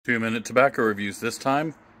2-minute tobacco reviews this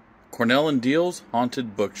time. Cornell and Diehl's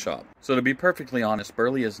Haunted Bookshop. So to be perfectly honest,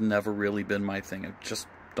 burley has never really been my thing. I just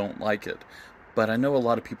don't like it. But I know a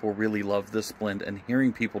lot of people really love this blend, and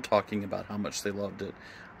hearing people talking about how much they loved it,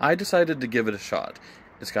 I decided to give it a shot.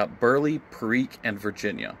 It's got burley, perique, and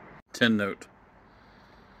Virginia. 10 note.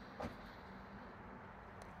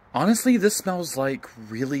 Honestly, this smells like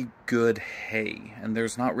really good hay, and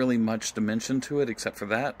there's not really much dimension to it except for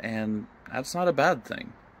that, and that's not a bad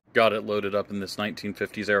thing. Got it loaded up in this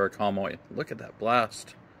 1950s era Convoy. Look at that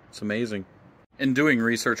blast. It's amazing. In doing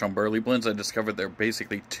research on burley blends, I discovered there are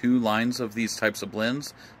basically two lines of these types of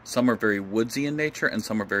blends. Some are very woodsy in nature, and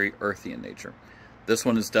some are very earthy in nature. This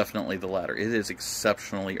one is definitely the latter. It is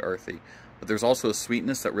exceptionally earthy. But there's also a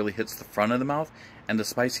sweetness that really hits the front of the mouth, and a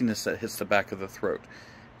spiciness that hits the back of the throat.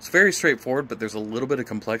 It's very straightforward, but there's a little bit of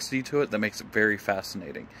complexity to it that makes it very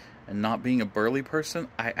fascinating. And not being a burley person,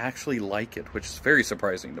 I actually like it, which is very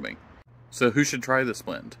surprising to me. So who should try this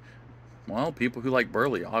blend? Well, people who like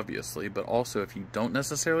burley, obviously, but also if you don't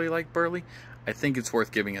necessarily like burley, I think it's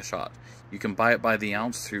worth giving a shot. You can buy it by the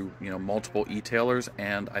ounce through, multiple e-tailers,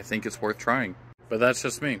 and I think it's worth trying. But that's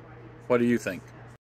just me. What do you think?